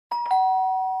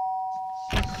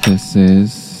This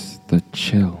is The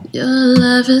Chill. Your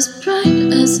love is bright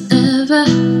as ever,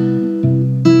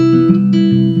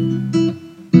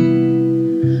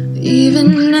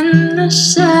 even in the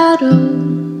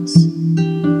shadows.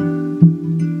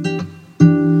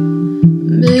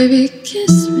 Baby,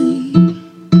 kiss me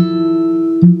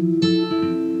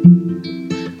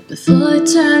before I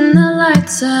turn the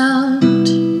lights out.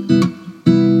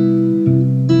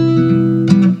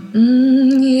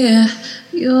 Yeah,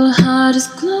 your heart is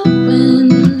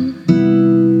glowing,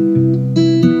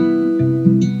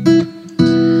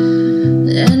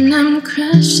 and I'm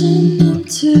crashing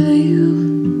into you.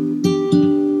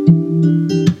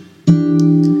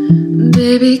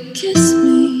 Baby, kiss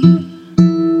me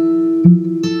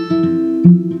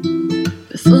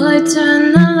before I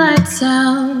turn the lights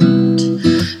out.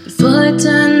 Before I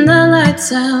turn the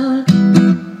lights out.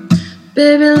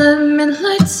 Baby, let me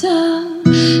lights out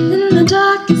in the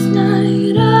darkest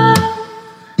night out.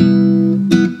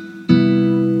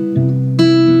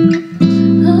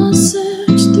 I'll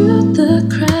search through the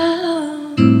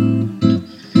crowd.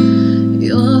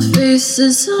 Your face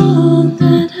is all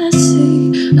that I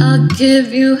see. I'll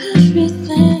give you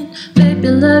everything. Baby,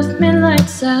 love me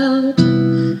lights out.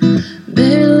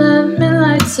 Baby, love me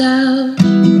lights out.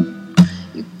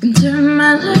 You can turn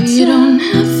my lights out. You don't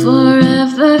have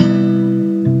forever.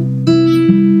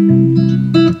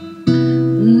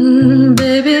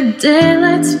 Baby,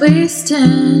 daylight's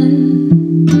wasting.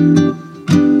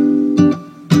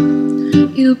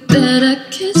 You better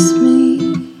kiss me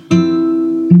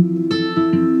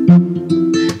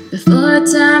before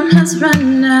time has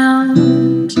run out.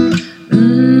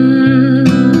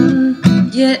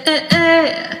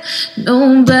 Yeah,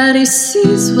 nobody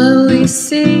sees what we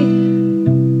see.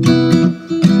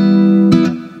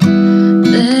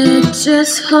 They're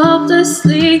just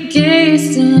hopelessly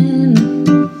gazing.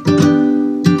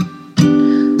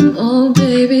 Oh,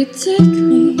 baby, take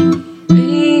me,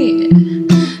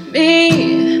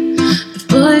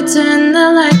 before I turn the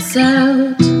lights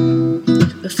out,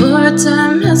 before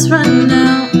time has run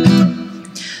out.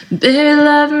 Baby,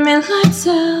 love me lights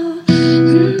out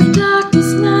in the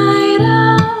darkest night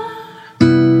out.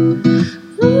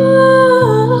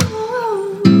 Ooh,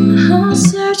 I'll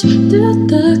search through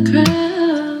the crowd.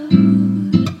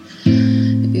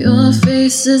 Your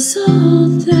face is all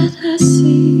that I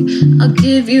see. I'll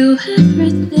give you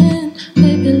everything.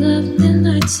 Baby, love me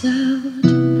lights out.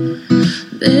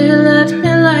 Baby, love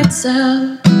me lights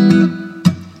out.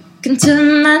 Can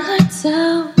turn my lights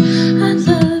out. I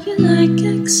love you like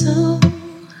XO.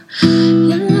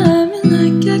 You love me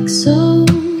like XO.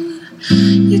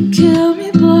 You kill me,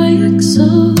 boy,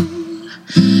 XO.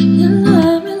 You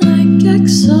love me like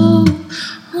XO.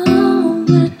 Oh,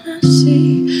 when I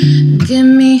see, give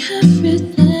me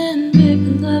everything.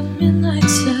 Baby, love me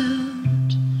lights out.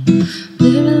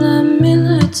 Baby, love me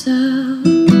lights out.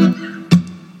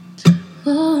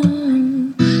 Oh,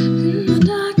 in the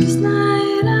darkest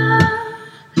night out.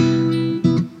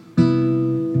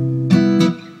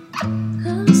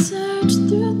 I'll search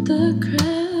through the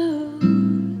crowd.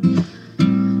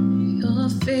 Your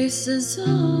face is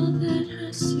all that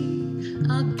I see.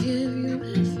 I'll give you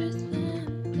everything.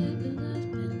 Baby, love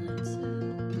me lights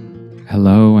out.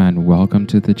 Hello and welcome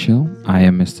to The Chill. I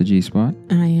am Mr. G-Spot.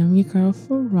 I am your girl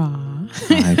FaRah.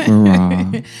 Hi,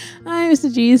 FaRah. Hi, Mr.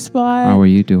 G-Spot. How are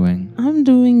you doing? I'm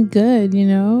doing good, you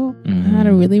know. I had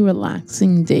a really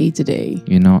relaxing day today.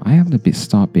 You know, I have to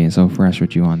stop being so fresh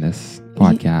with you on this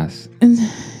podcast.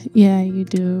 Yeah, you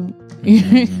do.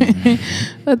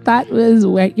 But that was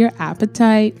Whet Your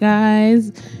Appetite,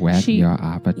 guys. Whet your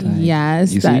appetite.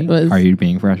 Yes, you that see? was. Are you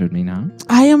being fresh with me now?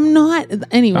 I am not.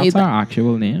 Anyway, That's our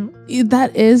actual name?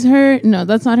 that is her. No,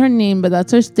 that's not her name, but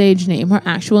that's her stage name. Her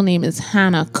actual name is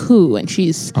Hannah Koo, and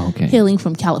she's hailing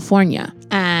from California.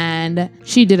 And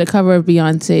she did a cover of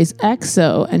Beyonce's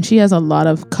EXO, and she has a lot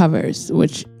of covers,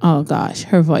 which, oh gosh,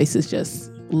 her voice is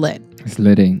just lit. It's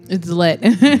litting. It's lit.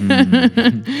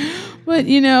 But,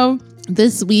 you know,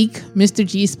 this week, Mr.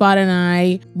 G-Spot and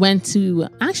I went to,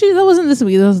 actually, that wasn't this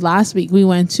week, that was last week. We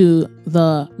went to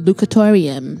the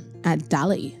Lucatorium at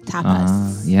Dali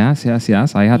Tapas. Yes.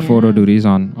 I had photo duties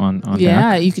on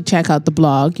Yeah, deck. you could check out the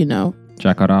blog, you know.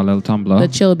 Check out our little Tumblr. The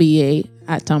chillba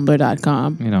at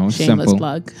tumblr.com. You know, shameless simple.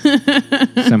 plug.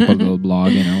 Simple little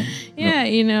blog, you know. Yeah,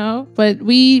 you know, but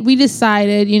we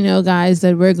decided, you know, guys,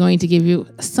 that we're going to give you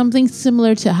something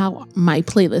similar to how my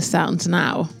playlist sounds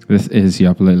now. This is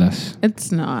your playlist.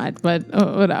 It's not, but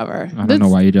whatever. I don't know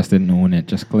why you just didn't own it.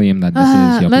 Just claim that this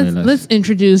is your playlist. Let's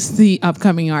introduce the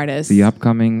upcoming artist. The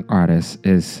upcoming artist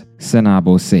is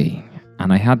Senabo Se.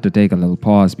 And I had to take a little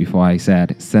pause before I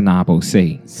said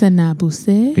Sinabose.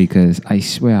 Sinabose. Because I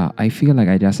swear, I feel like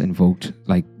I just invoked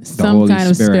like the some Holy kind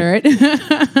of Spirit.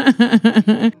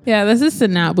 Yeah, this is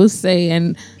Sinabose,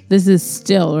 and this is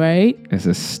Still, right? This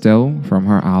is Still from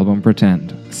her album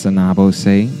Pretend.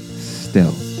 Sinabose,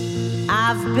 Still.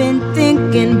 I've been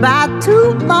thinking about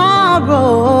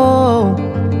tomorrow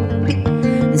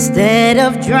instead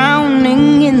of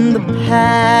drowning in the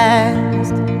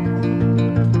past.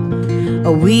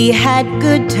 We had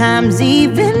good times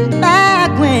even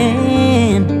back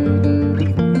when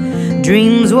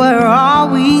dreams were all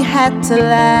we had to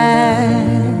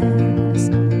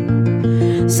last.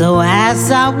 So as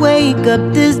I wake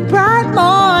up this bright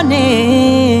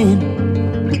morning,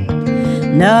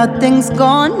 nothing's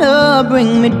gonna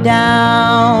bring me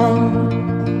down.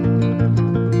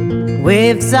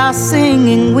 Waves are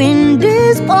singing, wind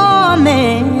is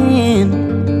forming.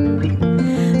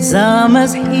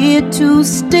 Summer's here to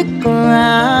stick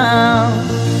around.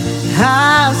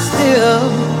 I still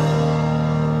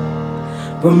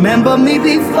remember me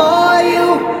before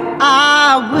you.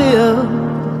 I will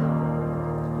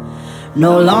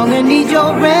no longer need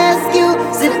your rescue.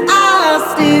 Said I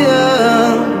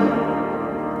still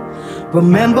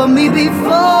remember me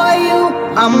before you.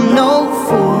 I'm no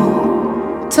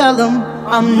fool. Tell them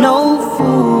I'm no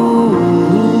fool.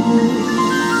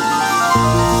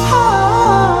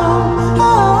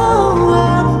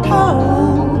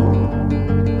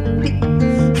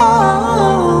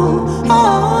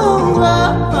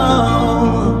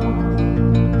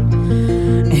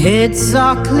 It's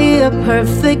all clear,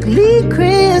 perfectly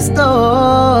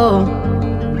crystal.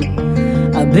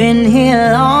 I've been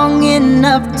here long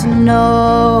enough to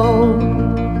know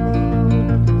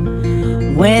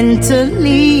when to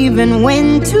leave and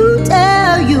when to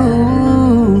tell you.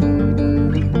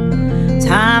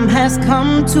 Time has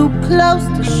come too close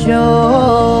to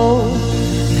show.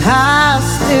 I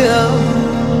still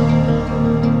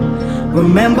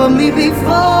remember me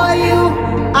before you.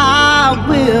 I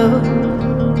will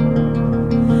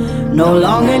no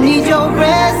longer need your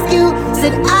rescue.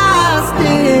 Said I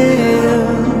still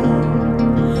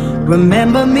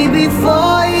remember me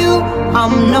before you.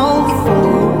 I'm no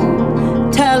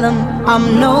fool. Tell him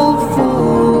I'm no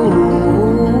fool.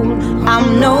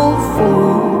 I'm no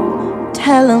fool.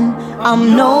 Tell him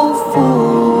I'm no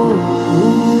fool.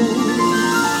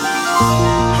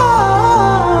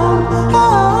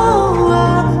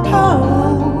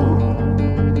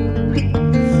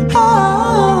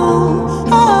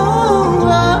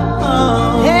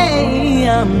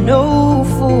 I'm no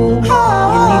fool. You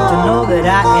need to know that I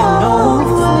am no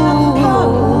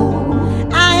fool.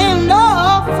 I am no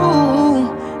fool,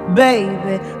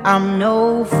 baby. I'm no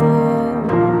fool.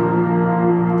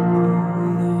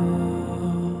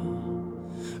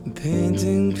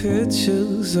 Painting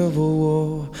pictures of a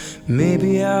war.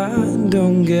 Maybe I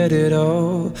don't get it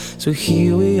all. So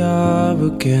here we are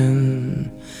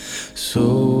again,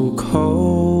 so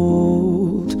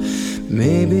cold.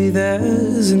 Maybe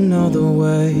there's another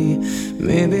way.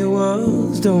 Maybe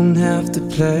words don't have to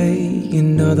play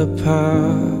another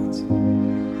part.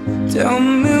 Tell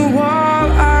me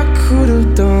what I could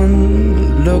have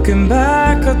done. Looking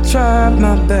back, I tried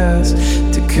my best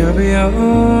to carry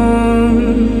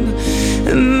on.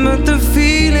 But the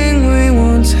feeling we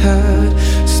once had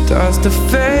starts to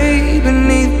fade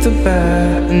beneath the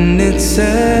bat. And it's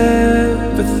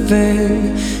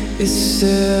everything. It's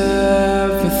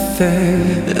everything.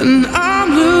 And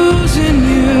I'm losing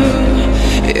you.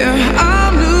 Yeah,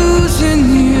 I'm losing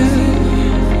you.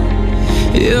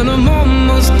 And I'm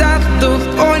almost at the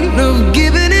point of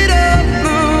giving it up.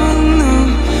 No, no.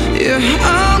 Yeah,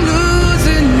 I'm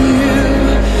losing you.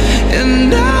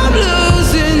 And I'm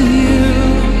losing you.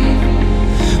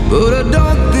 But I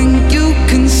don't think you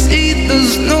can see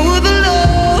there's no other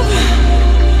love.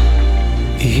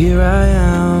 Here I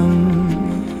am,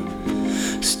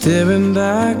 staring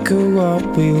back at what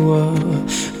we were.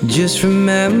 Just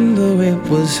remember it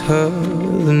was her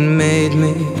that made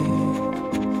me.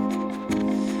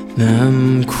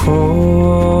 I'm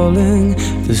crawling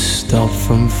to stop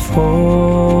from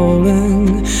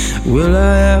falling. Will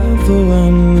I ever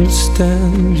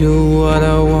understand you're what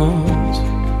I want?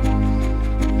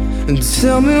 And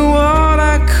tell me what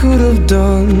I could have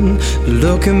done.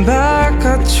 Looking back,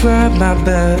 I tried my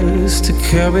best to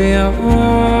carry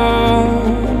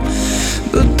on.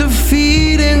 But the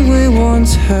feeling we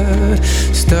once had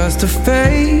starts to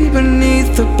fade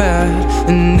beneath the bat.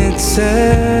 And it's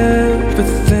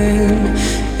everything.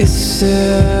 It's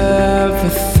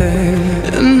everything.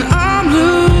 And I'm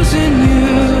losing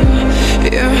you.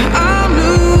 Yeah, I'm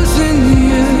losing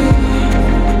you.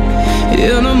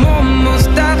 And I'm almost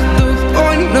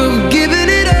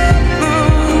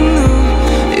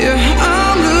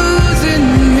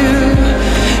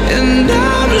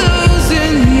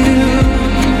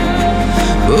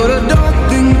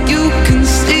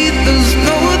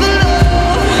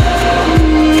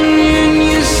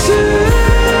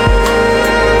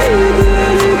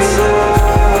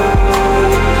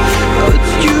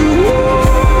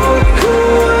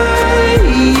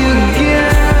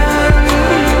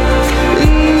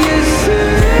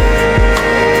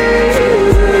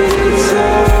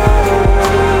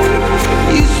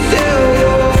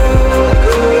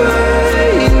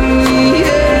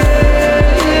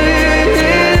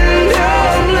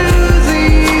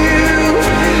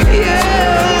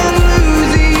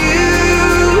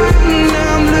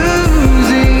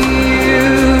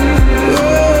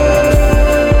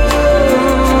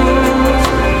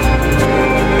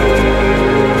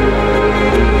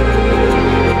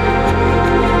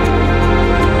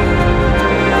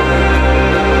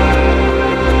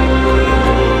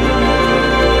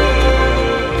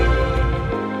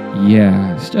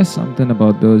just something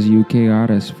about those UK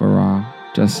artists, FaRah.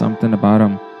 Just something about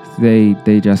them.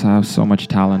 They just have so much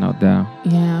talent out there.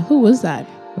 Yeah, who was that?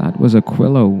 That was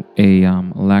Aquilo, a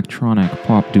electronic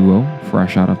pop duo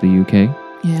fresh out of the UK.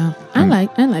 Yeah, I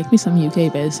like me some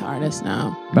UK-based artists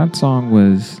now. That song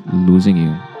was Losing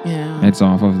You. Yeah. It's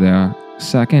off of their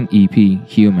second EP,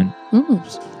 Human. Ooh,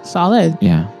 solid.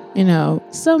 Yeah.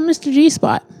 So Mr.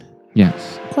 G-Spot.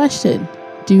 Yes. Question.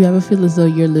 Do you ever feel as though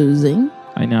you're losing?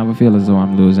 I never feel as though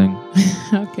I'm losing.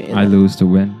 Okay. I lose to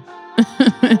win.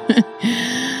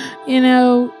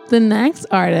 The next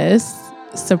artist,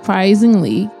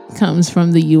 surprisingly, comes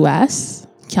from the U.S.,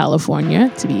 California,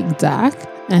 to be exact.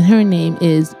 And her name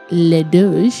is Le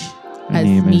Doge, as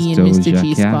me and Mr.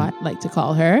 G-Spot like to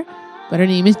call her. But her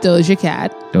name is Doja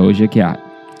Cat. Doja Cat.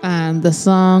 And the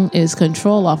song is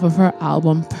Control off of her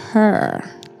album Purr.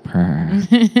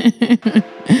 Look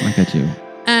at you.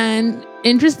 And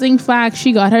interesting fact,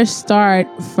 she got her start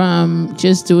from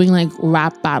just doing like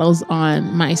rap battles on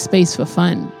MySpace for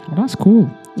fun. Oh, that's cool.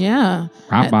 Yeah.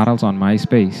 Rap battles on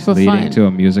MySpace for leading fun. to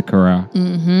a music career.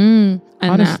 Mm-hmm.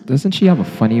 And doesn't she have a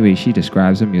funny way she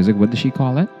describes her music? What does she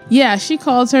call it? Yeah, she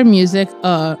calls her music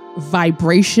a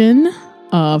vibration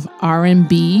of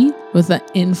R&B with an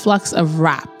influx of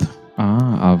rap.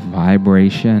 A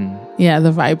vibration. Yeah,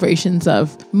 the vibrations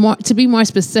of to be more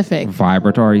specific.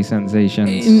 Vibratory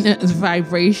sensations.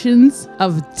 Vibrations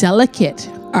of delicate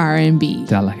R&B.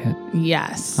 Delicate.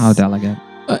 Yes. How delicate?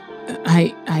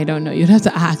 I don't know. You'd have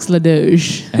to ask La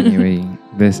Doge. Anyway,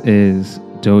 this is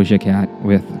Doja Cat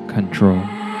with Control.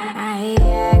 I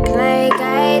act like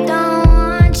I don't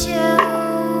want you.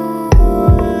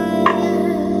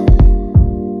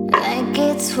 Like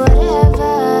it's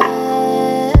whatever.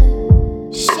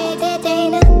 Shit, that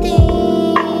ain't a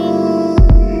thing.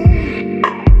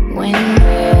 When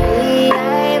really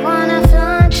I wanna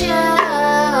flaunt you.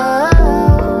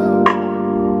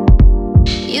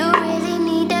 You really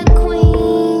need a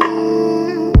queen.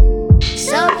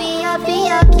 So be a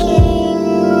king.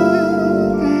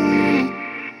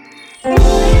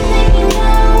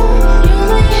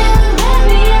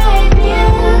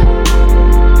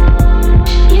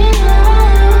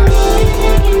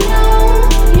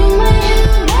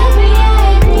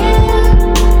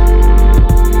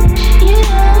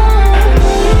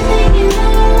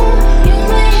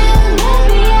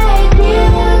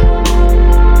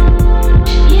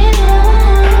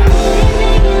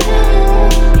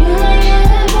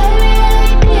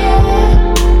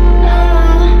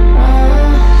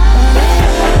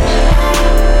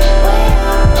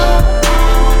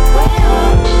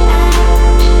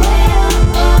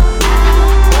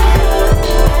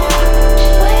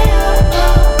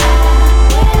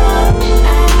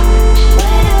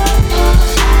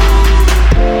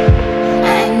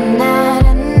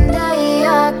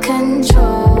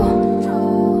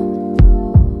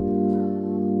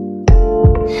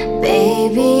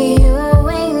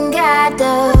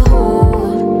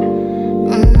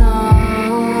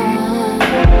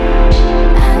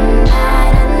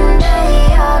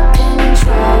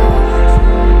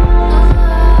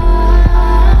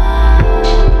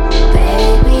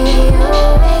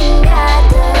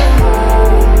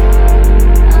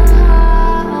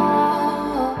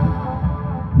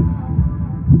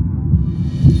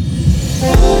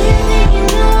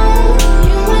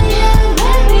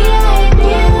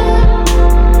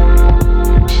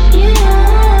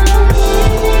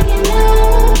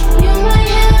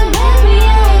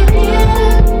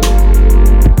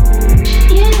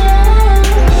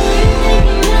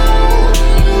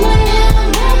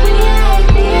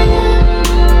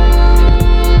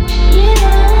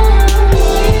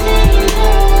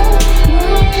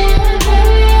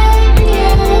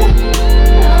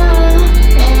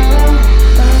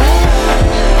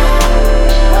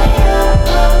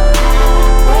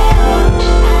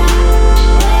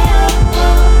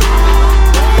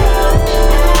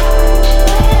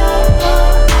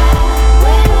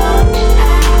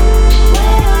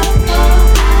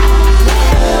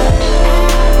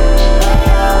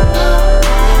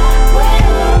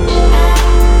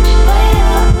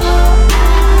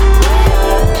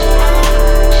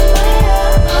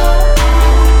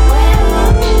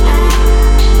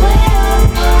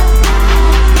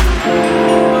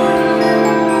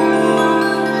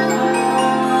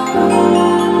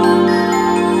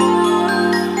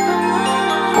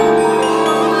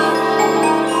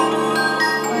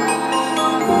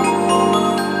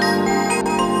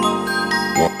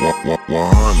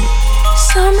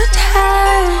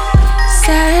 Summertime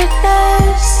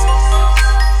sadness.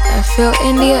 I feel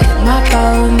India in my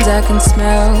bones. I can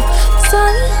smell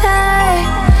sunlight.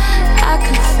 I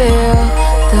can feel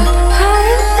the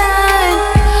highlight.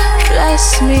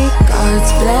 me,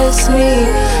 God's bless me.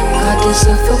 God is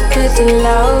so forget the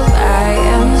love I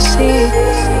am see.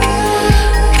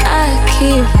 I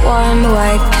keep one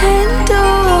white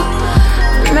candle,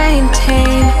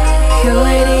 maintain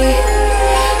purity,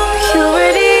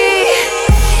 purity.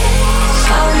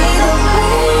 Show me the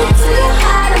way to your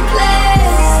hiding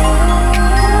place.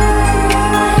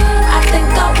 I think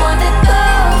I wanna go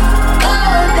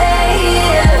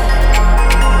there.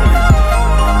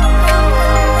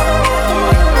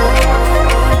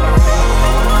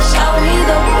 Show me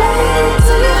the way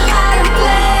to your hiding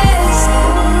place.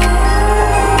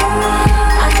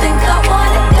 I think I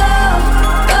wanna go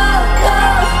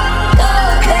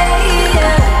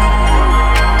there.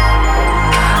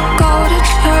 Go to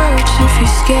church if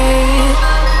you're scared.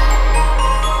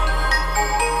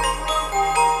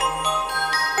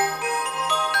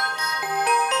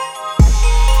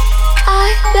 I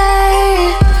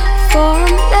lay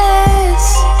formless,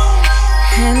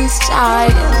 hands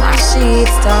tied in my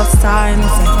sheets, stop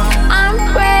signs. I'm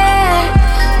rare,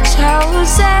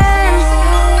 chosen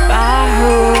by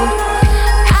who?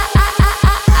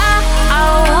 I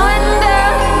wonder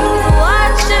who's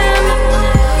watching,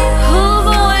 who's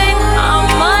awake. I'm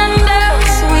under,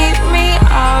 sweep me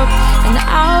up, and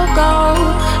I'll go.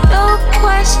 No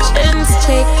questions,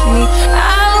 take me.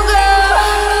 I'll go.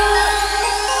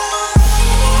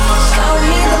 Show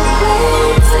me the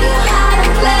way to your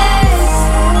hiding place.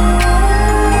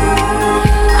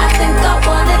 I think I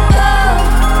wanna go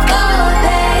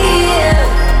there.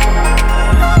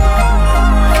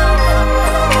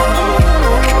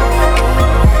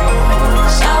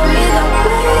 Show me the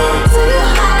way to your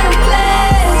hiding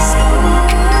place.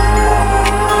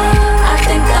 I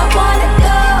think I wanna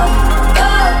go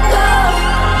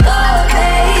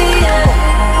there.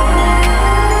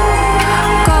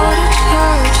 Go to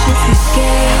church if you're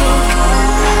scared.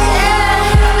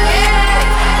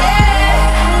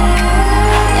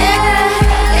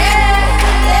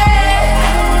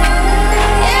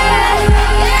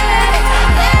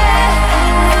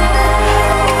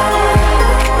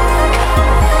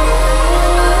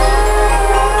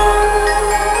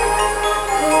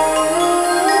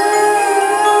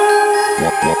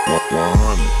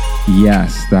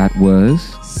 Yes, that was.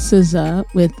 SZA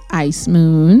with Ice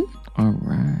Moon. All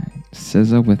right.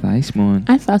 SZA with Ice Moon.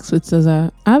 I fucks with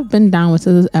SZA. I've been down with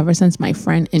SZA ever since my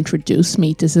friend introduced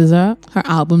me to SZA. Her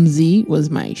album Z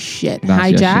was my shit.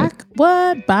 That's your Hijack? shit.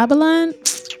 What? Babylon?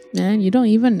 Man, you don't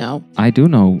even know. I do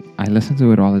know. I listen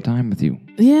to it all the time with you.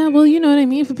 Yeah, well, you know what I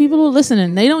mean. For people who are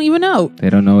listening, they don't even know. They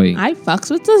don't know it. I fucks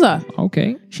with SZA.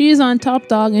 Okay. She is on Top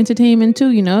Dog Entertainment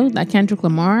too, you know, that Kendrick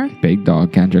Lamar. Big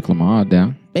dog, Kendrick Lamar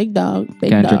down. Big dog. Big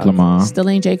Kendrick dog. Lamar. Still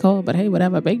ain't J. Cole, but hey,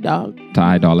 whatever. Big dog.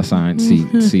 Ty $,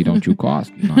 see, don't you cost.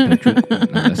 Not that you,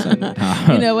 now listen.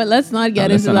 You know what? Let's not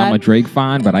get into Listen, that. I'm a Drake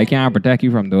fan, but I can't protect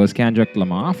you from those Kendrick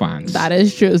Lamar fans. That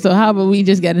is true. So how about we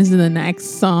just get into the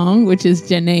next song, which is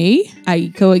Janae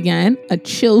Aiko again, a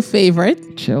chill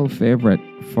favorite. Chill favorite.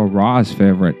 FaRah's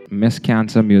favorite. Miss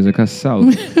Cancer Music herself.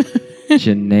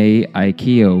 Janae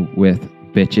Aiko with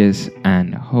Bitches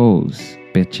and Hoes.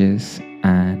 Bitches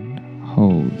and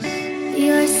Hoes.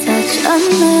 You're such a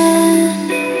man.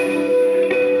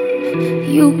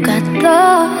 You got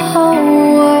the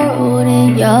whole world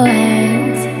in your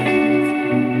hands,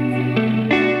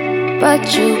 but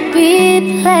you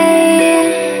be playing,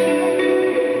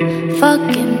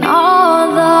 fucking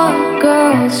all the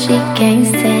girls she can't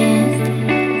stand.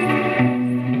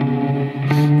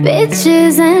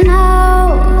 Bitches and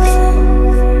hoes,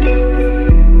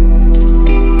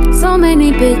 so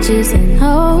many bitches and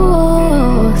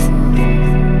hoes,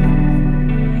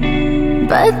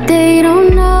 but they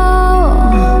don't know.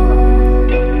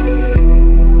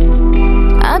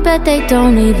 I bet they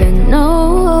don't even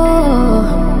know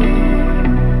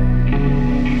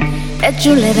that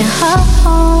you live in her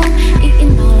home,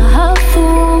 eating all of her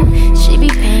food. She be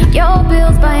paying your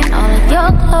bills, buying all of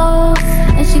your clothes,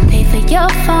 and she pay for your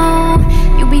phone.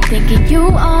 You be thinking you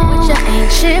own with your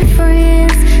ancient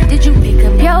friends. Did you pick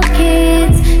up your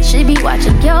kids? She be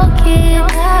watching your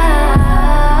kids.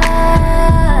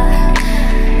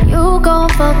 You gon'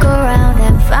 fuck around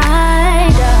and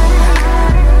find out.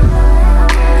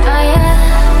 Oh yeah,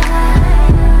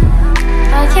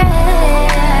 oh yeah,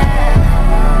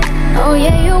 oh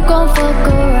yeah. You gon' fuck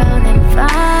around and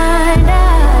find out.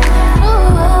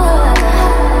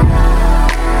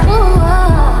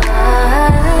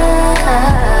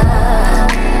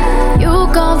 You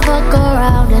gon' fuck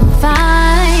around and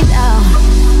find out.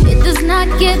 It does not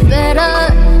get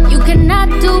better. You cannot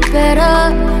do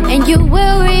better, and you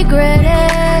will regret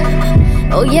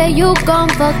it. Oh yeah, you gon'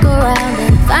 fuck around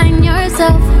and find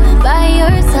yourself by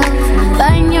yourself,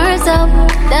 Find yourself,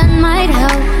 that might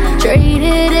help.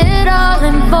 Traded it all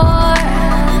in for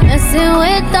messing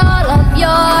with all of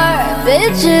your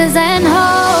bitches and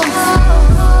hoes.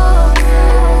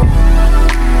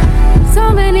 So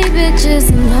many bitches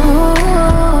and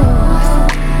hoes,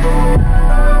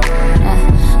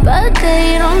 but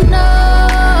they don't know.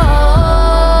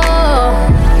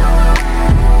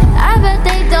 I bet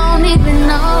they don't even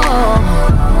know.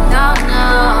 No, no.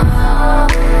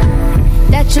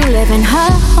 That you live in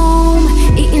her home,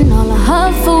 eating all of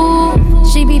her food.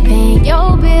 She be paying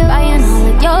your bill, buying all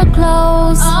of your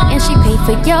clothes, and she pay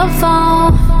for your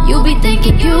phone. You be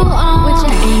thinking you own with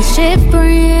your ain't shit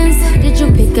friends. Did you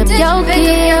pick up your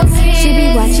kids? She be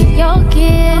watching your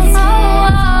kids.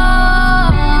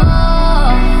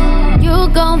 You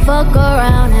gon' fuck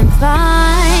around and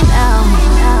find out.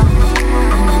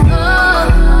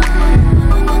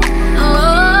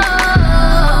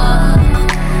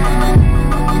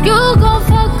 You gon'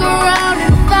 fuck around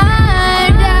and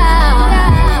find out.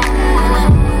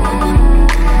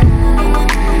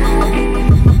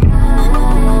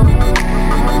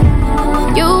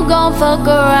 You gon' fuck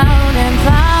around and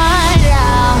find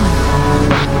out.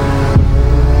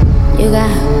 You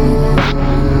got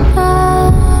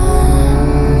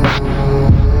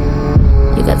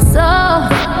you got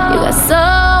so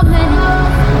many.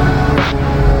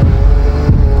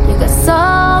 You got so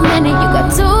many. You got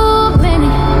too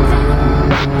many.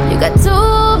 You got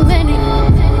too many.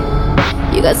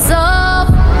 You got so.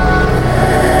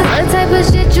 What type of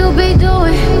shit you be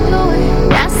doing?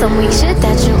 That's some weak shit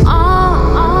that you on.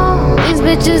 These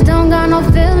bitches don't got no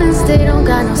feelings. They don't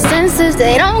got no senses.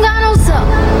 They don't got no soul.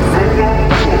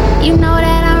 You know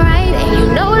that I'm right and you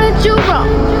know that you wrong.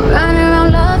 Run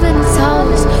around loving these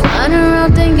hoes. Run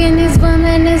around thinking these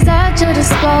women is at your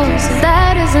disposal.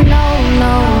 That is a no,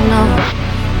 no, no.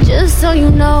 Just so you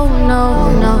know, no,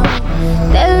 no.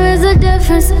 There is a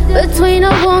difference between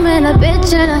a woman, a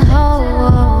bitch, and a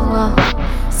hoe.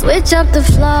 Switch up the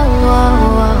flow.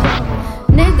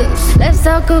 Niggas, let's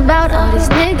talk about all these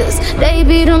niggas. They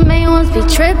be the main ones be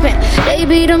trippin'. They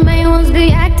be the main ones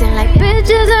be acting like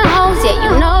bitches and hoes. Yeah,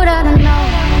 you know that I know.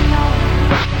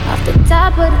 Off the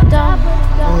top of the dome,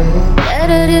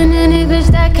 better than any bitch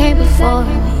that came before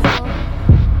me.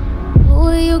 Who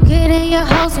are you kidding? Your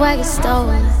house wagon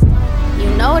stolen. You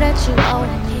know that you owe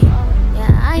me.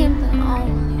 Yeah, I am the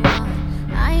only one.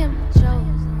 I am the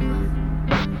chosen one.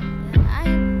 Yeah, I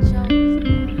am the chosen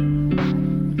one.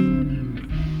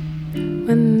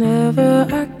 Whenever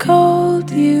I called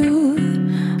you,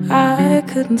 I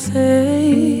couldn't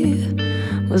say.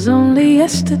 Was only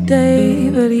yesterday,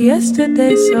 but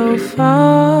yesterday so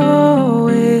far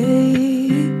away.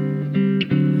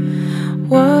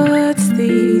 What's the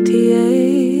ETA?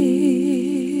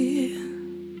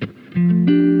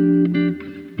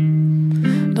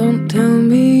 Don't tell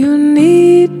me you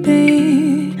need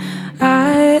me.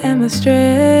 I am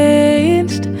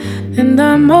estranged and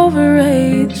I'm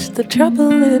overaged. The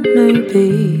trouble it may be,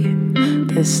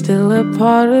 there's still a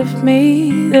part of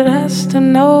me that has to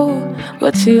know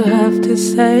what you have to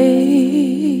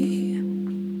say.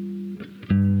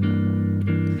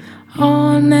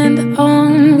 On and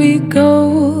on we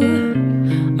go,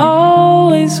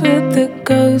 always with the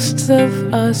ghosts of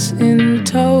us in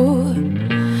tow.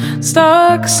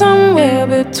 Stuck somewhere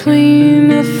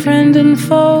between a friend and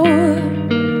foe.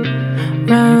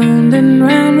 Round and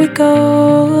round we go.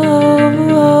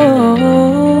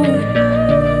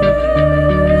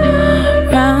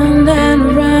 Round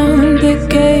and round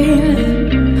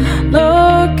again,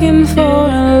 looking for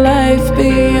a life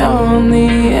beyond the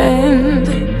end.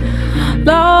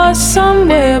 Lost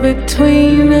somewhere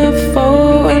between a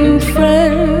foe and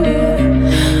friend.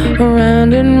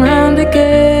 Round and round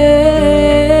again.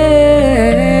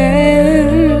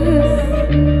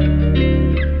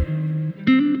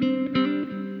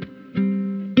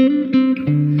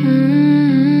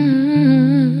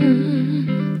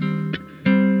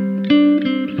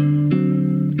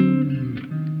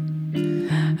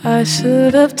 I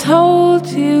should have told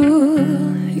you,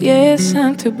 yes,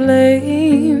 I'm to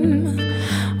blame.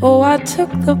 Oh, I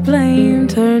took the blame,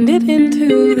 turned it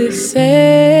into this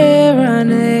serenade.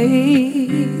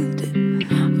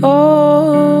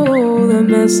 Oh, the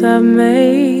mess I've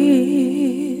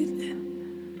made.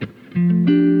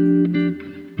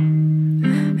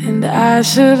 And I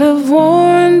should have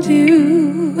warned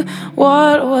you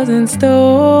what was in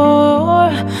store.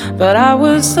 But I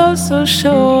was so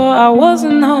sure I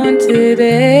wasn't haunted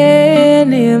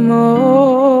anymore.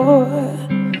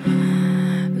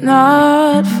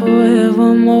 Not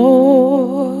forevermore.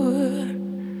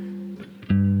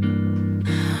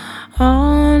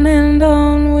 On and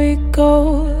on we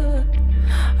go,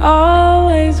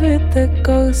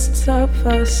 ghosts of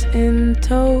us in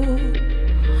tow,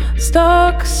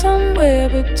 stuck somewhere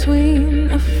between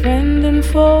a friend and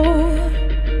foe.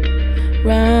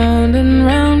 Round and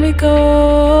round we go,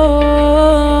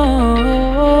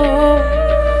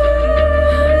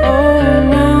 oh,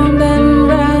 round and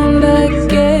round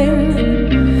again,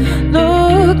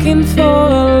 looking for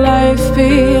a life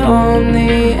beyond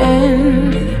the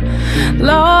end,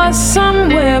 lost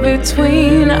somewhere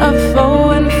between a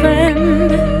foe and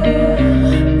friend.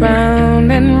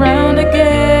 Round and round again,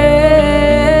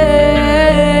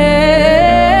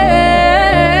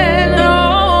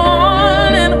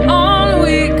 on and on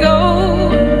we go,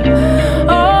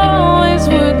 always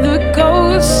with the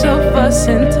ghosts of us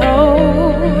in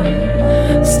tow,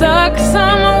 stuck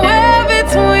somewhere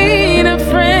between a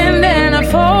friend and a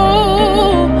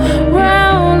foe.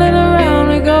 Round and around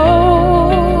we go,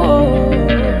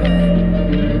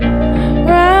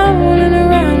 round and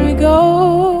around we go.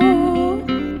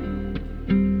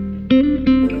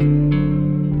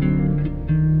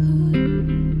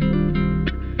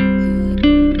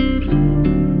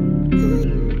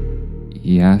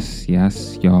 Yes,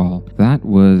 y'all. That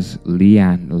was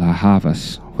Leanne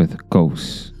LaHavas with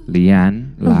Ghosts.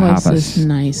 Leanne Her voice LaHavas. is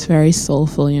nice, very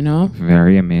soulful, you know?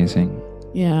 Very amazing.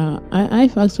 Yeah, I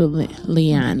fucks with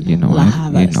Leanne. You know,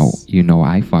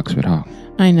 I fucks with her.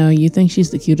 I know, you think she's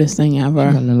the cutest thing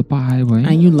ever. She's a little pie, boy.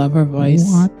 And you love her voice.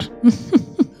 What?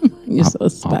 You're so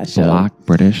special. A black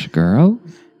British girl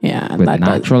Yeah, with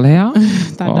natural hair.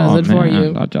 that does it for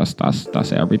you.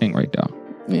 That's everything right there.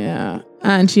 Yeah,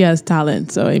 and she has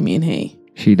talent, so I mean, hey.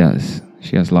 She does.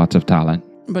 She has lots of talent.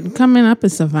 But coming up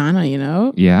is Savannah, you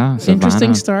know? Yeah, Savannah.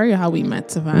 Interesting story how we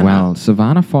met Savannah. Well,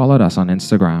 Savannah followed us on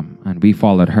Instagram and we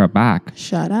followed her back.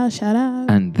 Shout out.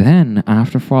 And then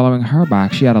after following her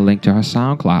back, she had a link to her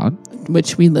SoundCloud.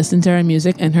 Which we listened to her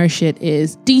music and her shit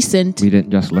is decent. We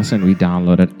didn't just listen, we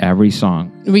downloaded every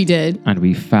song. We did. And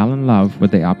we fell in love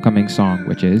with the upcoming song,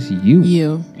 which is You.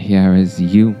 You. Here is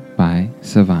You by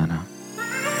Savannah.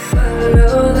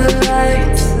 Follow the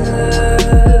lights up.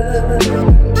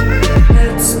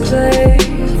 Let's play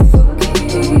for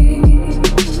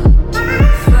keeps.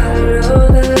 Follow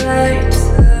the lights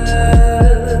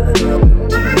up.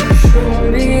 Show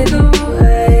me the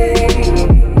way.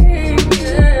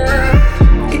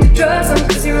 Yeah. Get the drugs on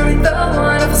 'cause you're only the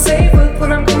one of a safe with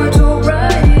when I'm going to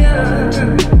riot.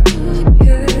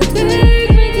 Yeah. Take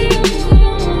me to your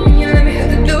home. And you let me have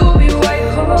to do you white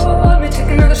hold me. Take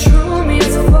another shroom, me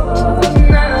as a fall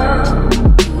now.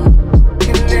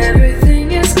 And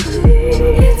everything is clear.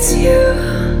 It's you.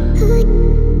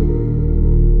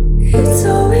 It's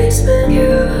always been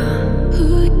you.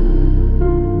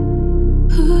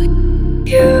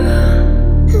 You.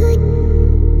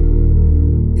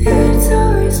 It's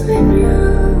always been you.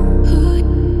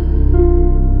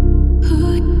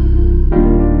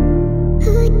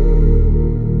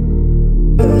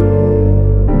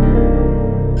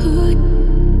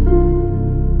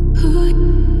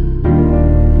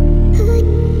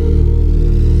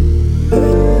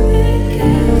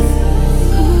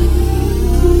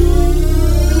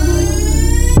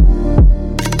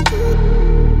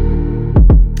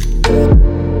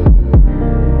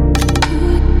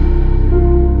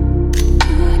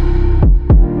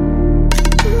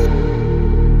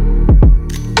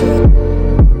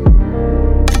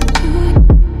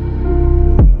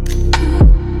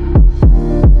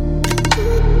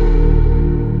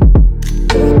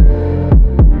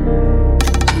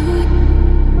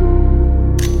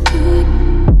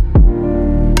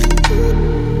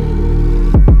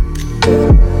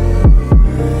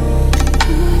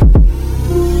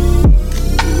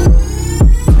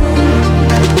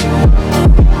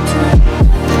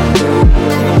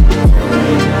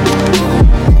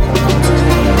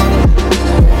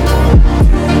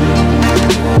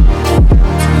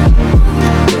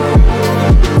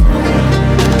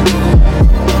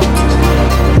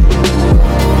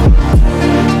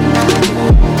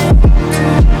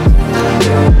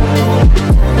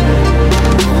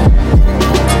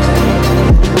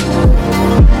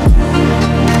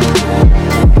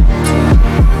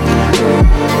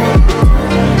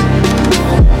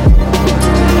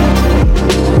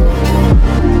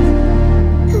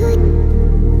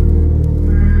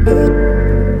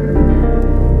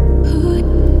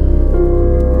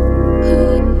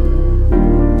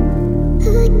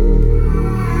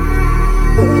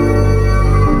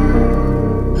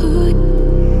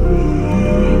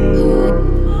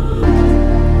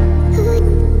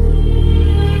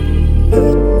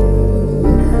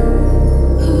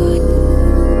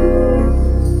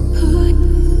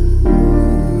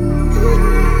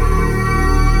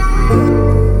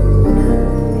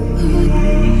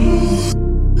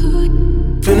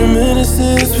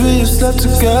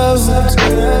 myself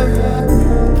together.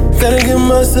 Gotta get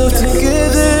myself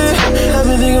together. I've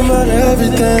been thinking about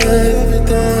everything.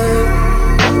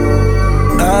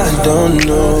 I don't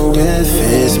know if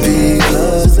it's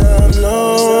because I'm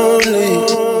lonely.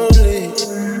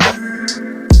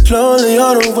 Lonely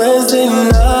on a Wednesday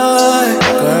night.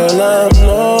 Girl, I'm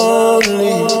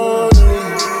lonely.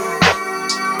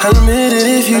 I'll admit it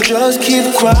if you just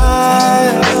keep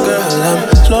quiet. Girl, I'm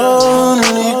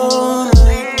lonely.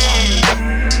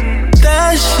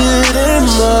 That shit ain't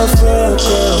my fault,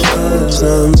 girl, 'cause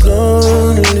I'm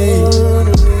lonely.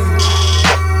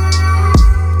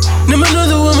 Name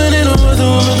another woman and no other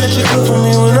woman that you cook for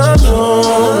me when I'm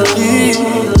lonely.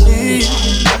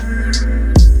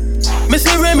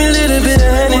 Missing Remy, little bit of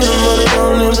honey, I'm running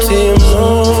on empty, I'm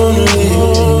lonely.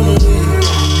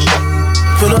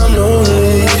 But I'm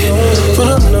lonely, but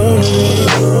I'm lonely.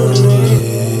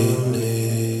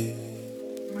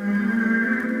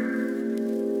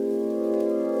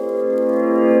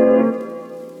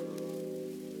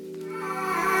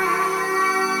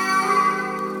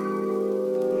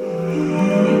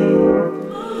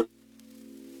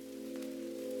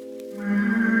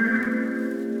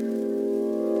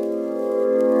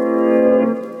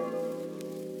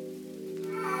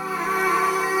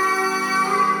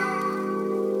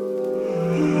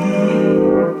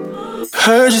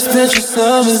 Heard you spent your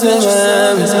summers in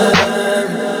Miami.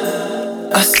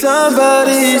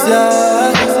 Somebody's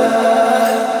eyes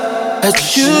that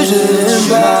you didn't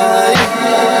buy.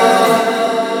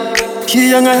 Keep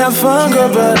young, I have fun, girl,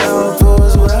 but I don't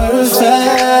pose words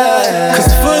fast.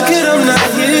 'Cause fuck it, I'm not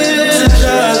here to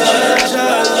judge.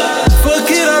 Fuck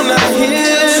it, I'm not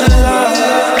here to love.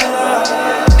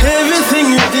 Everything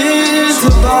you did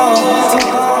to ball.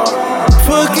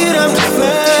 Fuck it, I'm just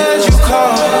glad you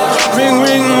called. Ring,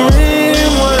 ring,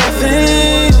 ring, one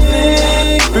thing.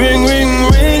 Ring, ring,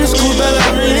 ring, school bell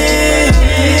ring.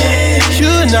 You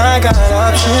and I got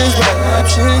options,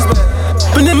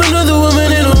 but then another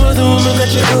woman and no other woman that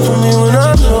you come for me when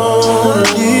I'm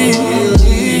lonely.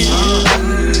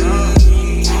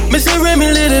 Missing Remy,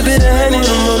 little bit of honey,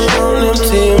 I'm running on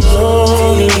empty, I'm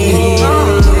lonely.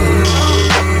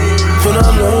 But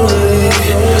I'm lonely,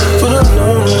 but I'm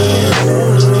lonely.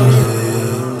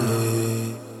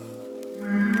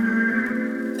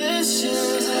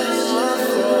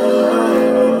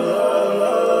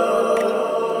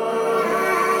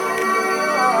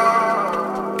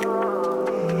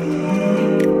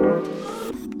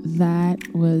 That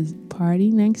was Party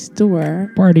Next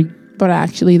Door. Party. But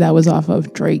actually, that was off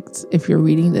of Drake's If You're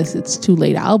Reading This, It's Too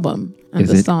Late album. And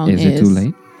the song is it too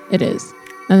late? It is.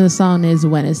 And the song is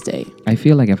Wednesday. I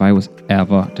feel like if I was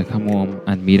ever to come home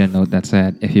and meet a note that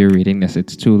said, if you're reading this,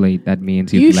 it's too late, that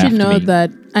means you've left me. You should know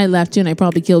that I left you and I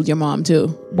probably killed your mom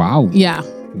too. Wow. Yeah.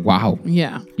 Wow.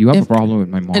 Yeah. You have a problem with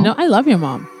my mom? No, I love your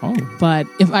mom. Oh. But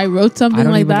if I wrote something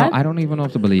like that... I don't even know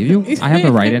if to believe you. I have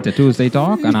the right into Tuesday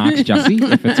Talk and ask Jessie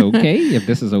if it's okay, if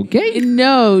this is okay.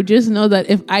 No, just know that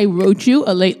if I wrote you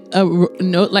a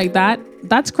note like that,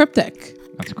 that's cryptic.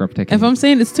 That's cryptic. If I'm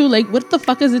saying it's too late, what the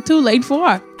fuck is it too late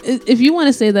for? If you want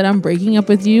to say that I'm breaking up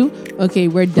with you, okay,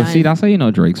 we're done. But see, that's how you know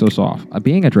Drake's so soft.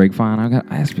 Being a Drake fan,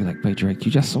 I just be like, wait, Drake,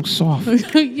 you're just so soft.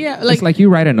 Yeah, it's like you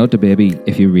write a note to baby.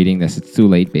 If you're reading this, it's too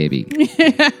late, baby.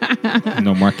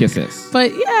 No more kisses.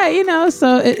 But yeah,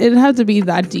 so it had to be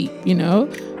that deep,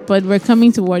 But we're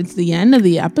coming towards the end of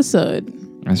the episode.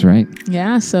 That's right.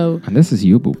 Yeah, so... And this is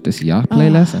you, boo. This is your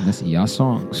playlist and this is your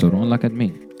song. So don't look at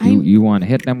me. You want to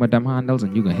hit them with them handles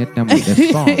and you can hit them with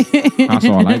this song. That's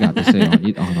all I got to say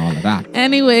on all of that.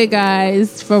 Anyway,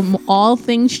 guys, for all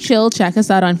things chill, check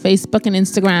us out on Facebook and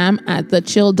Instagram at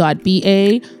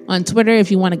thechill.ba. On Twitter,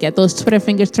 if you want to get those Twitter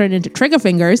fingers turned into trigger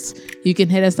fingers, you can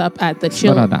hit us up at the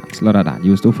chill. Slow that. You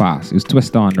was too fast. You was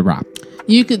twist on the rap.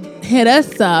 You could hit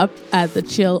us up at the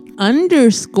chill_BA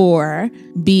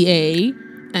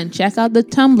and check out the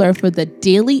Tumblr for the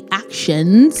daily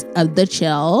actions of the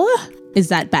chill. Is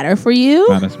that better for you?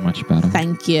 That is much better.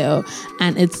 Thank you.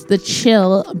 And it's the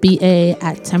chillba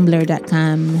at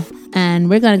tumblr.com. And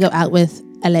we're going to go out with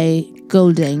LA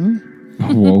Golding.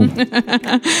 Whoa.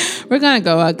 We're going to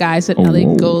go out, guys, with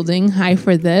LA Golding. Hi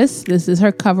for this. This is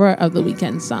her cover of the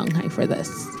Weeknd song, Hi for This.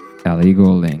 LA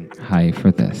Golding, hi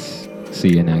for this.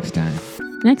 See you next time.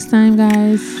 Next time,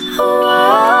 guys.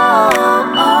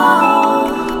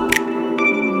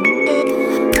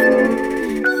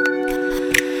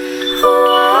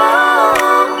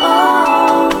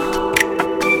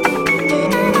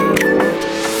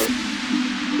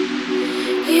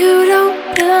 You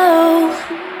don't know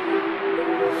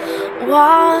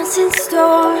what's in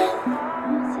store,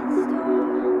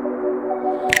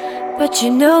 but you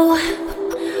know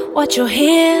what you're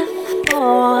here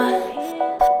for.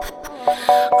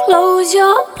 Close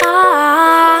your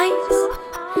eyes,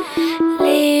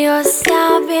 lay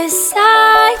yourself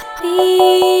beside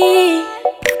me.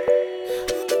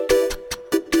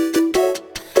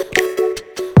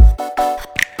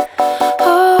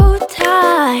 Hold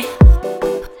tight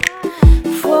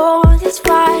for this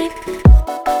ride.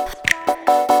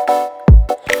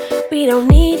 We don't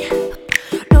need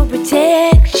no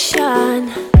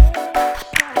protection.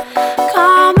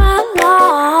 Come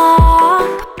along,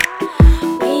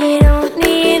 we don't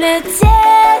need attention.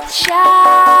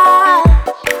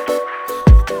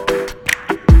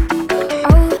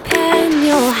 Open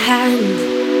your hand,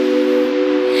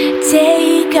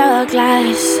 take a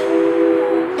glass.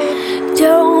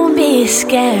 Don't be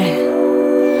scared,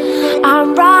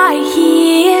 I'm right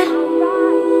here.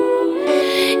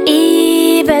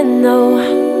 Even though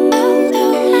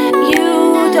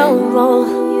you don't roll,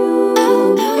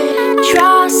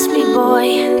 trust me, boy.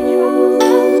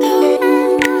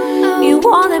 You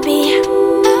wanna be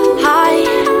high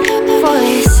for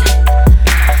this.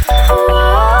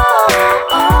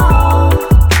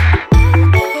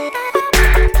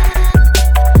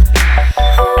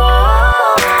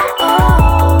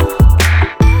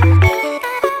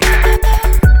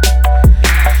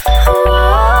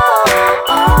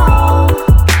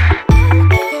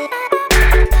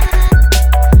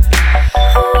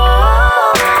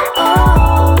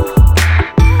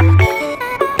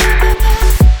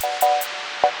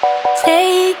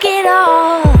 Take it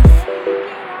off,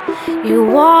 you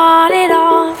want it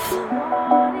off.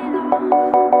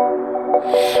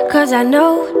 'Cause I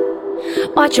know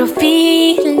what you're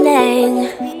feeling.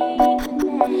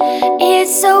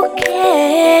 It's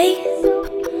okay,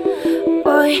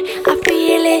 boy, I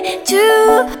feel it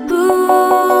too.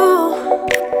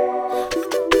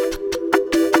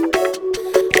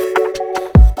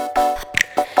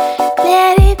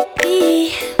 Let it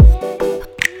be.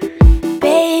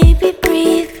 Baby,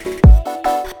 breathe.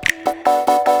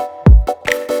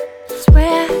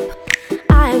 Swear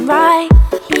I'm right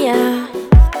here.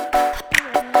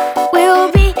 We'll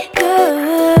be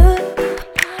good.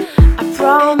 I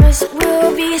promise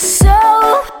we'll be so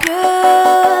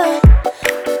good.